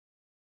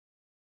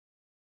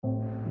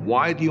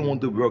Why do you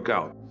want to work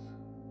out?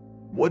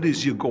 What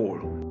is your goal?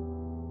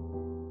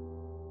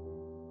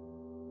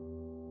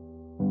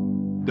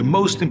 The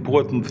most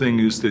important thing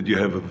is that you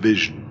have a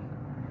vision,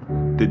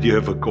 that you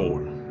have a goal.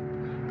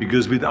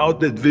 Because without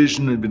that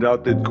vision and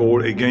without that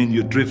goal, again,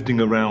 you're drifting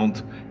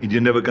around and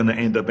you're never going to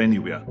end up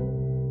anywhere.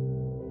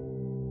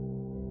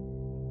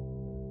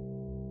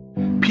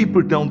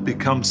 People don't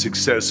become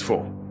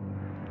successful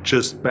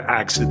just by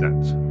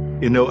accident.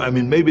 You know, I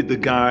mean, maybe the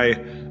guy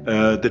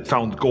that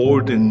found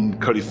gold in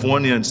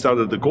California and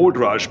started the gold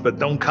rush, but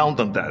don't count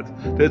on that.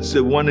 That's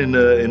the one in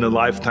a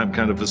lifetime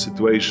kind of a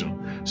situation.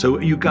 So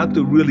you got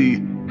to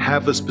really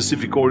have a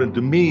specific goal. And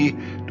to me,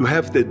 to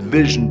have that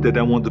vision that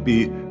I want to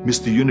be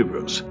Mr.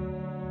 Universe,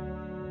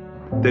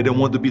 that I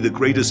want to be the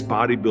greatest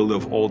bodybuilder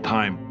of all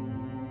time.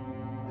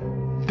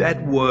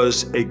 That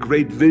was a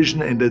great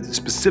vision, and that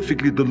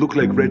specifically to look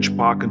like Reg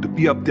Park and to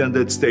be up there on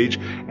that stage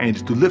and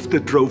to lift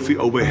the trophy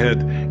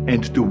overhead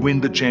and to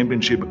win the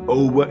championship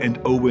over and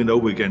over and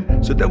over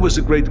again. So that was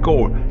a great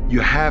goal.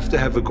 You have to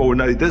have a goal.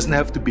 Now, it doesn't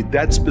have to be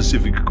that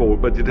specific goal,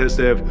 but it has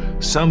to have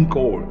some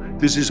goal.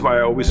 This is why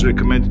I always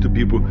recommend to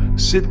people,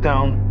 sit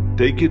down,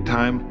 take your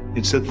time,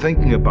 and start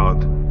thinking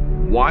about,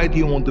 why do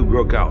you want to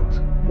work out?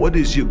 What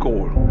is your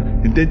goal?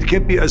 And that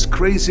can be as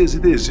crazy as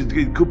it is.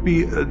 It could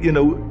be, you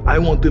know, I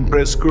want to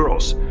impress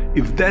girls.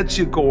 If that's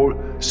your goal,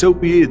 so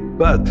be it,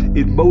 but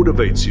it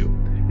motivates you.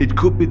 It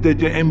could be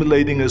that you're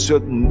emulating a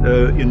certain,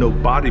 you know,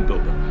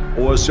 bodybuilder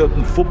or a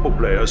certain football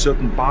player, a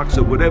certain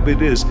boxer, whatever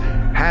it is.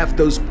 Have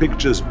those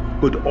pictures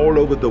put all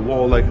over the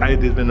wall like I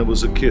did when I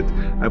was a kid.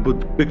 I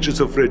put pictures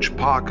of Reg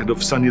Park and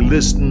of Sonny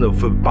Liston,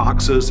 of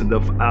boxers and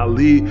of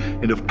Ali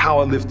and of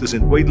powerlifters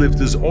and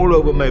weightlifters all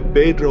over my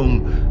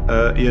bedroom,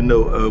 you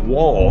know,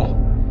 wall.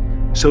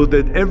 So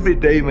that every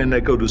day when I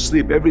go to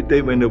sleep, every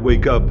day when I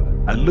wake up,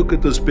 I look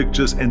at those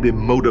pictures and they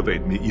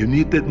motivate me. You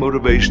need that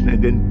motivation,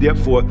 and then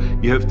therefore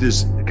you have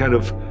this kind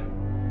of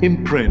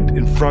imprint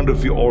in front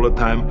of you all the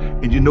time,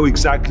 and you know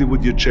exactly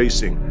what you're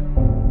chasing.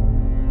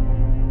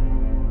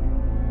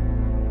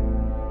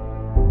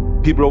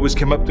 People always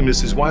come up to me and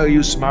says, why are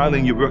you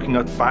smiling? You're working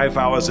out 5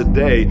 hours a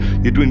day.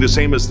 You're doing the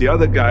same as the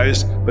other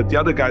guys, but the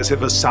other guys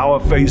have a sour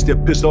face. They're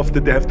pissed off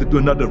that they have to do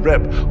another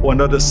rep or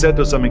another set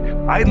or something.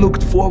 I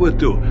looked forward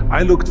to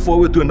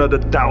another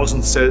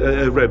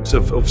 1,000 reps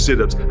of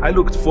sit-ups. I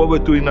looked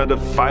forward to another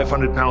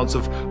 500 pounds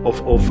of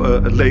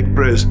leg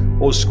press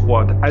or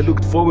squat. I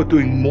looked forward to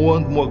doing more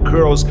and more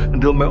curls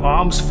until my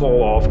arms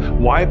fall off.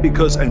 Why?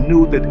 Because I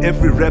knew that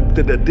every rep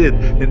that I did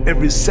and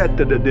every set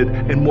that I did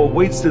and more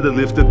weights that I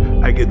lifted,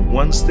 I get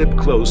one step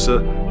closer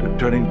to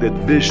turning that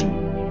vision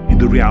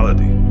into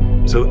reality.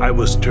 So I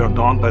was turned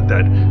on by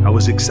that. I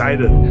was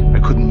excited. I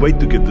couldn't wait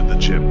to get to the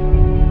gym.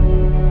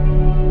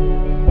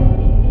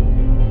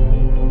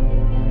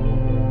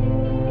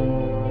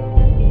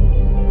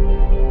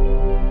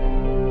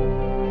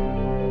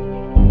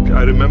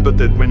 I remember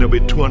that when I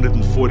weighed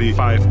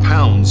 245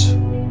 pounds,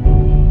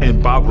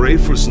 and Bob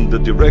Rafelson, the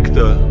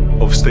director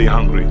of Stay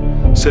Hungry,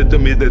 said to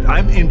me that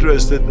I'm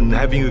interested in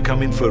having you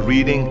come in for a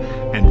reading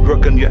and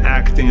work on your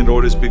acting and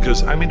all this,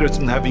 because I'm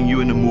interested in having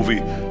you in a movie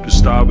to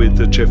star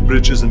with Jeff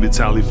Bridges and with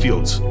Sally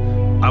Fields.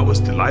 I was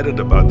delighted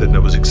about that, and I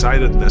was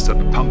excited, and I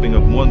started pumping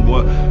up more and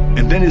more.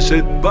 And then he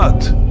said,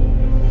 but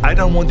I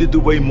don't want you to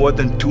weigh more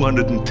than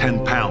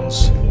 210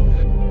 pounds.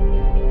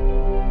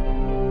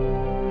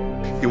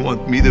 You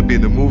want me to be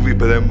in the movie,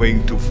 but I'm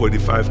weighing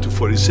 245,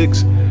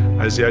 246.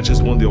 I say, I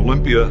just won the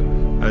Olympia,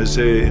 I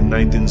say,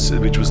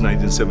 which was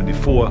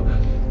 1974,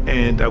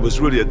 and I was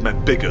really at my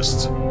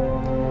biggest.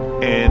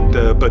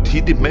 And but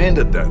he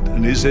demanded that,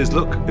 and he says,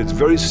 look, it's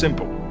very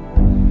simple.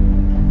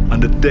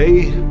 On the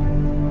day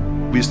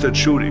we start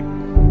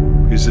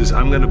shooting, he says,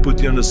 I'm gonna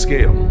put you on a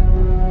scale,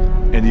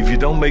 and if you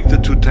don't make the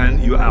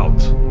 210, you're out,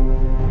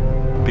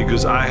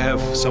 because I have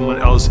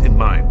someone else in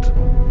mind.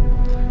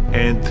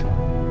 And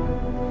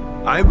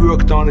I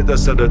worked on it. I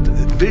started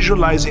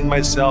visualizing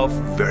myself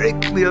very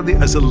clearly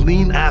as a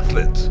lean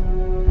athlete,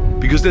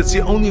 because that's the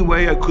only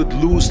way I could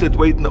lose that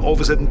weight and all of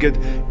a sudden get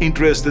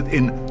interested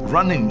in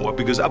running more,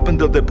 because up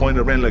until that point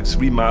I ran like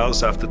 3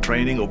 miles after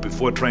training or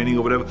before training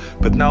or whatever,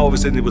 but now all of a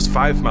sudden it was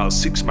 5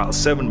 miles, 6 miles,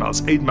 7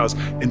 miles, 8 miles,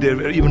 and they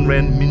even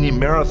ran mini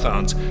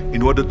marathons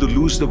in order to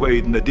lose the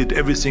weight, and I did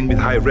everything with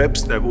high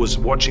reps, and I was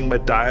watching my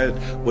diet,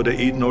 what I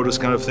eat and all those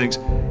kind of things.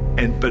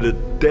 But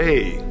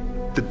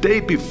the day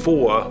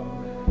before,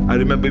 I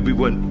remember we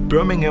were in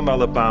Birmingham,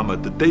 Alabama.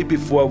 The day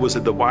before I was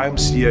at the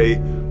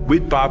YMCA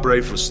with Bob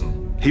Rafelson.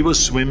 He was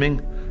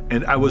swimming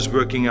and I was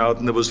working out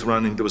and I was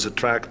running. There was a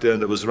track there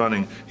and I was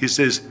running. He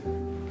says,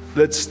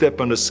 let's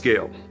step on the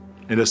scale.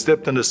 And I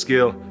stepped on the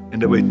scale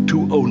and I weighed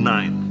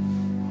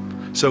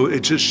 209. So it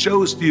just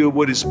shows you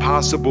what is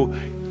possible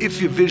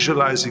if you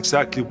visualize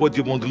exactly what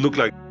you want to look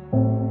like.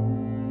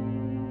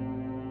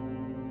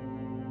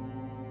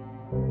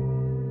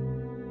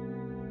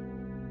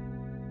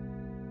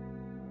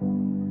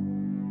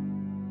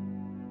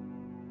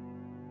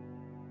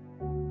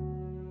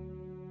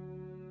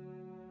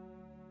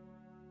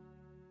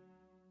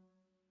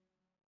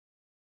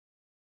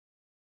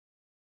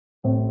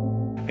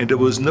 And there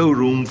was no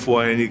room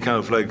for any kind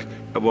of like,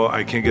 well,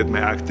 I can't get my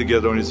act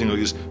together or anything like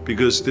this,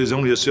 because there's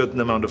only a certain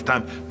amount of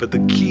time. But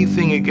the key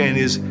thing again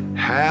is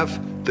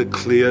have the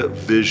clear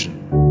vision.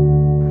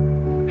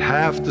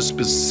 Have the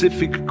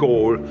specific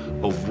goal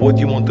of what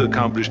you want to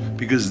accomplish,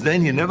 because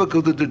then you never go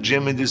to the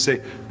gym and you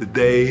say, the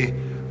day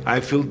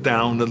I feel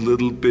down a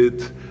little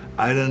bit,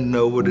 I don't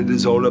know what it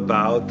is all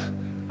about,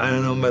 I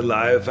don't know my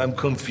life, I'm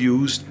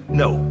confused.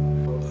 No,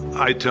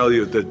 I tell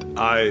you that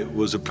I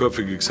was a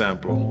perfect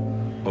example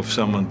of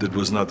someone that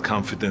was not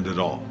confident at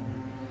all.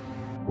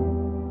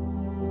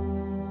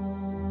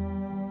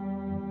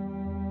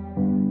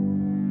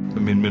 I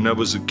mean, when I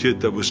was a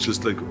kid, I was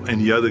just like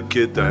any other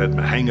kid. I had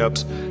my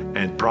hang-ups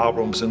and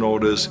problems and all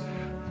this.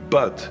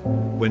 But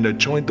when I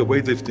joined the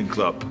weightlifting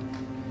club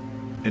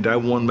and I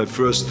won my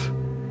first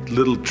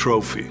little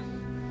trophy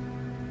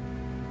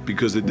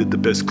because I did the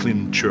best clean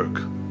and jerk,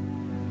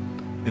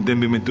 and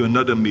then we went to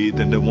another meet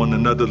and I won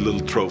another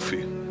little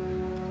trophy,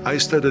 I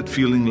started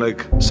feeling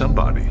like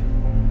somebody.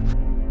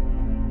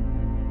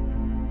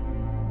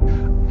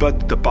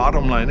 But the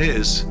bottom line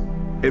is,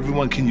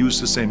 everyone can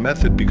use the same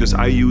method, because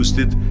I used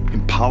it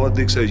in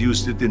politics, I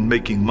used it in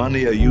making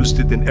money, I used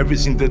it in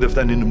everything that I've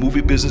done in the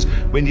movie business.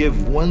 When you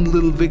have one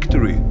little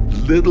victory,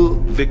 little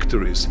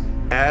victories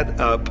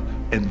add up,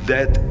 and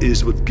that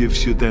is what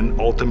gives you then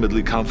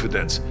ultimately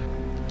confidence.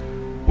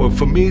 Well,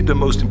 for me, the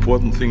most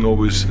important thing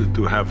always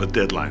to have a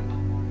deadline.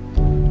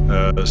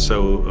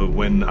 So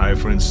when I,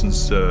 for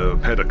instance,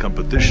 had a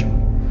competition,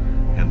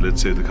 and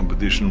let's say the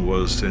competition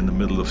was in the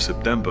middle of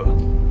September,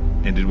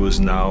 and it was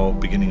now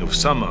beginning of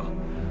summer,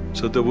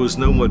 so there was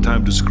no more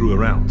time to screw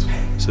around.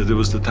 So there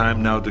was the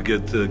time now to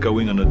get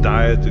going on a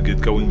diet, to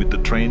get going with the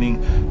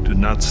training, to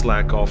not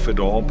slack off at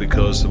all,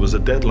 because there was a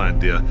deadline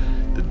there.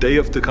 The day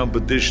of the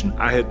competition,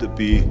 I had to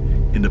be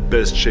in the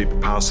best shape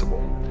possible.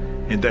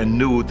 And I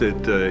knew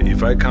that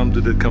if I come to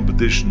the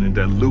competition and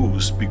I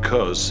lose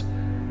because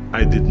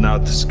I did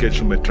not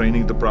schedule my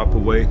training the proper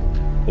way,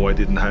 or I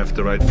didn't have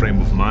the right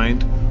frame of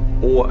mind,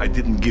 or I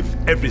didn't give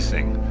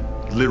everything,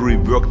 literally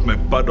worked my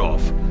butt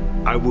off,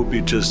 I would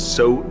be just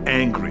so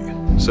angry.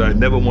 So I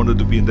never wanted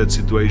to be in that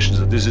situation.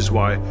 So this is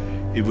why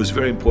it was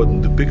very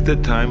important to pick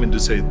that time and to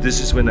say, this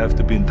is when I have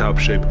to be in top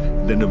shape,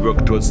 and then I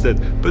work towards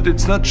that. But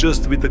it's not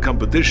just with the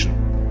competition.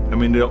 I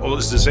mean,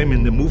 it's the same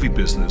in the movie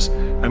business.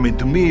 I mean,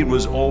 to me, it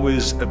was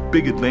always a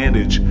big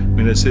advantage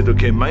when I said,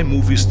 okay, my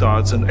movie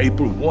starts on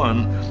April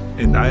 1,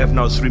 and I have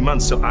now 3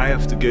 months, so I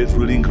have to get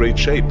really in great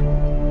shape.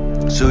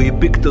 So you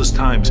pick those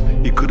times.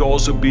 It could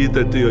also be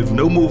that you have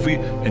no movie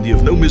and you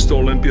have no Mr.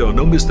 Olympia or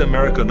no Mr.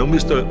 America, no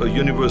Mr.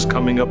 Universe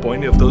coming up or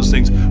any of those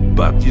things.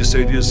 But you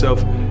say to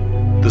yourself,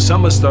 the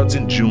summer starts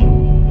in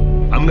June.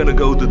 I'm gonna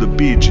go to the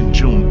beach in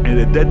June, and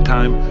at that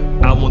time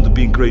I want to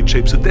be in great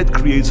shape. So that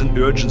creates an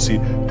urgency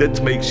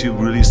that makes you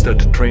really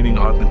start training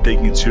hard and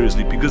taking it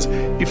seriously. Because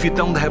if you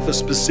don't have a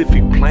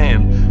specific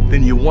plan,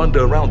 then you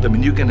wander around. I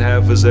mean, you can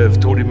have, as I've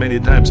told you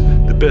many times,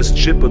 the best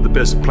ship or the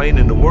best plane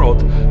in the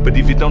world, but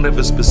if you don't have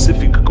a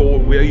specific goal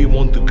where you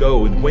want to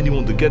go and when you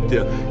want to get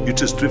there, you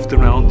just drift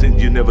around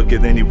and you never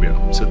get anywhere.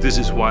 So this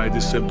is why it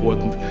is so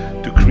important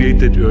to create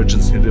that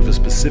urgency and have a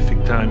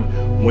specific time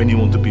when you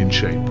want to be in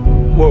shape.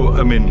 Well,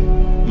 I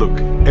mean, look,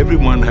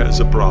 everyone has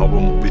a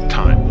problem with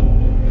time,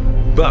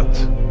 but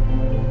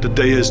the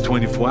day has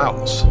 24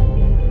 hours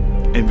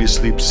and we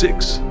sleep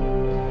 6.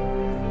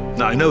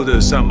 Now, I know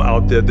there's some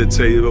out there that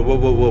say,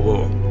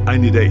 whoa, I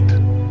need 8.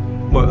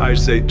 Well, I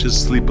say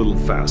just sleep a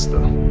little faster,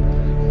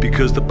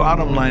 because the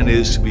bottom line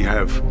is we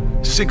have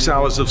 6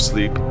 hours of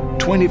sleep,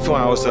 24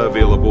 hours are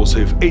available, so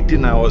you have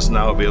 18 hours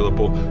now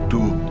available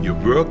to your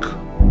work,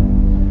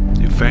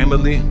 your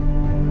family,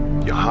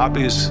 your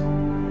hobbies,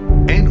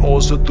 and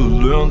also to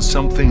learn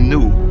something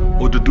new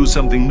or to do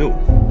something new,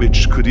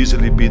 which could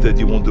easily be that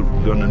you want to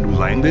learn a new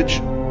language,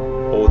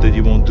 or that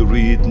you want to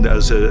read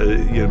as a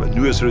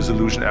New Year's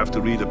resolution, I have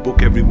to read a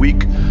book every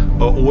week,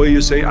 or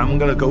you say, I'm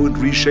gonna go and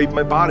reshape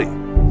my body.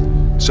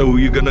 So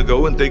you're gonna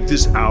go and take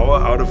this hour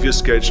out of your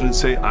schedule and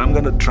say, I'm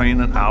gonna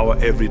train an hour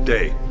every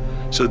day.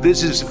 So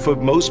this is, for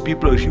most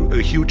people,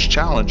 a huge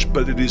challenge,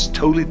 but it is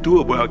totally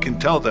doable, I can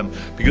tell them,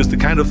 because the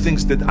kind of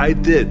things that I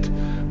did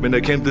when I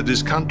came to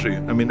this country,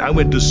 I mean, I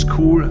went to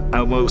school,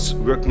 I was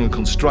working in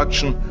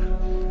construction,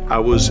 I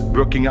was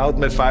working out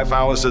my 5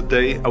 hours a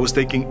day, I was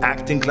taking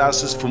acting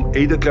classes from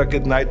 8 o'clock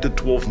at night to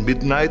 12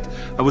 midnight,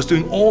 I was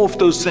doing all of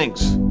those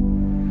things.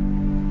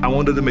 I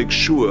wanted to make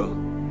sure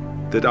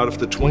that out of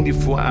the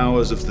 24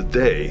 hours of the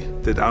day,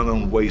 that I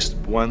don't waste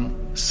one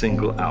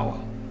single hour.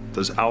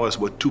 Those hours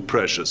were too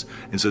precious.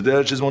 And so there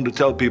I just want to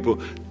tell people,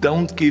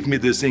 don't give me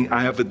this thing,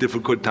 I have a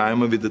difficult time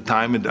with the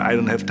time and I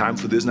don't have time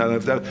for this and I don't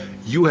have that.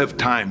 You have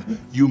time,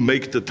 you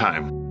make the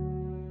time.